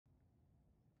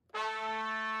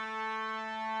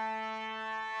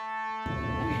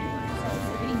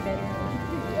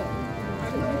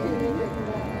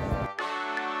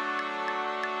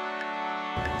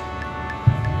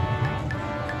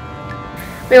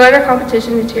We learned our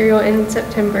competition material in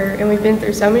September, and we've been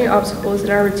through so many obstacles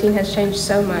and our routine has changed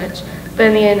so much, but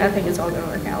in the end, I think it's all going to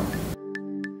work out.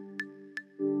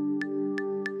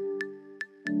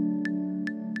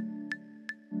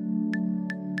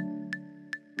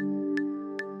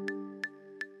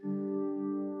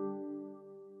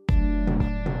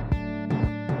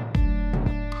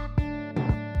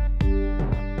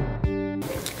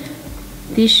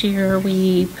 This year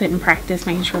we put in practice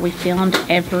making sure we filmed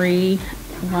every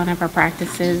one of our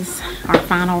practices, our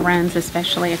final runs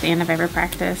especially at the end of every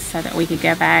practice, so that we could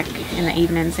go back in the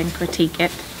evenings and critique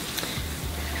it.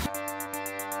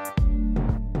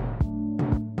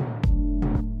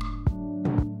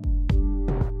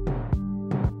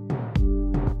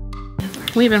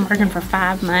 We've been working for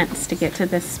 5 months to get to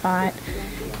this spot.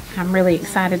 I'm really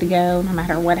excited to go no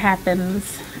matter what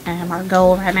happens. Our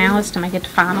goal right now is to make it to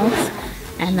finals,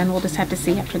 and then we'll just have to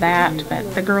see after that.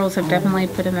 But the girls have definitely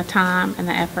put in the time and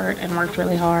the effort and worked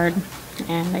really hard,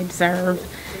 and they deserve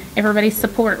everybody's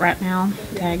support right now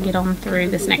to get on through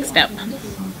this next step.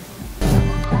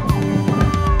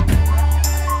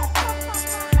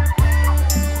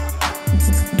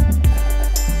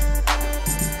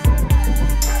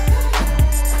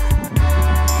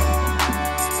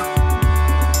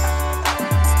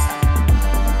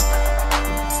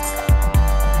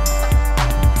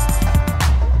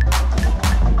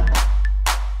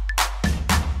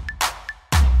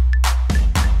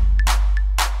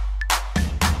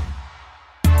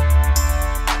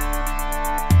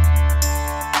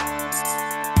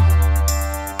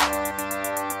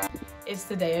 It's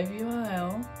the day of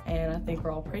UIL, and I think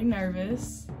we're all pretty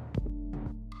nervous.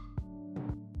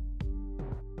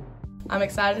 I'm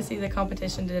excited to see the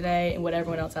competition today and what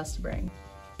everyone else has to bring.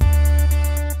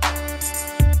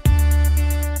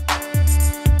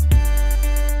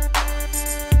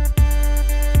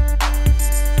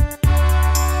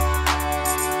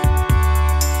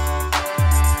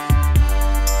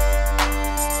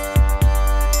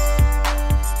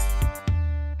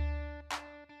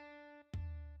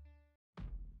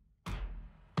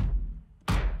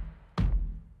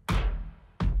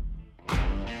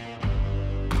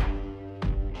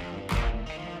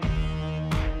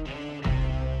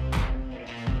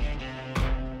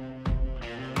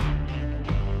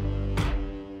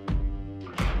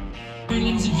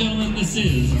 Ladies and gentlemen, this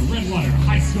is Redwater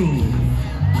High School.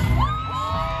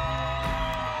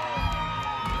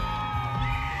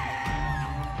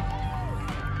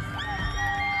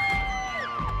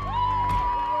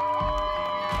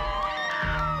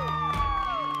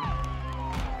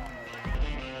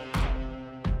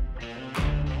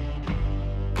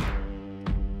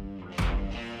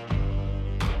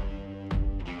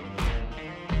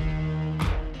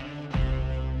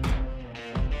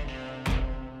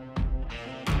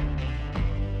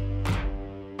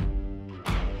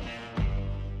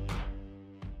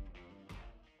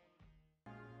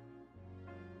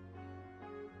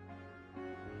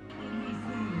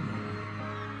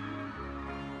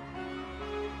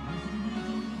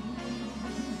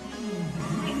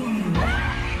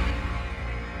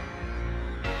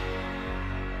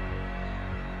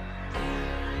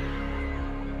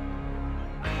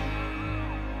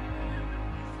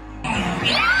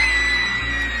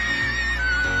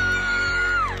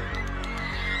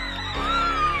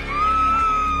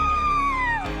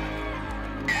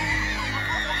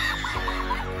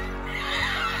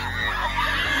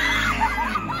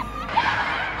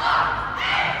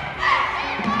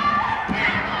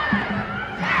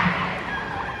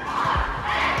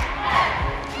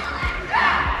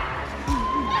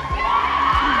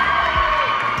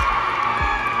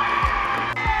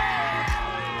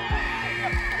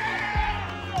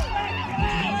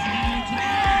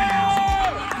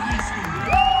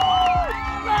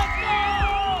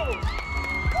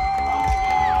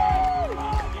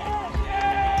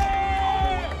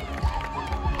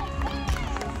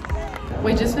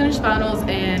 We just finished finals,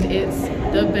 and it's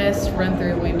the best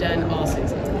run-through we've done all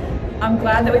season. I'm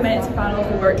glad that we made it to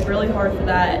finals. We worked really hard for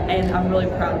that, and I'm really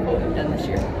proud of what we've done this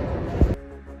year.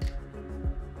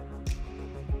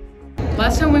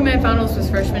 Last time we made finals was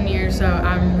freshman year, so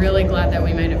I'm really glad that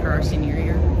we made it for our senior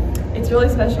year. It's really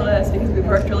special to us because we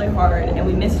worked really hard, and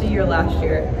we missed a year last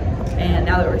year, and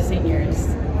now that we're seniors,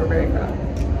 we're very proud.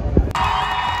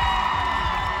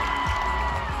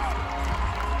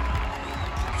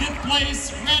 Fifth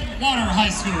place, Redwater High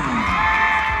School.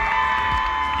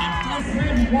 And fourth,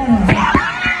 Redwater.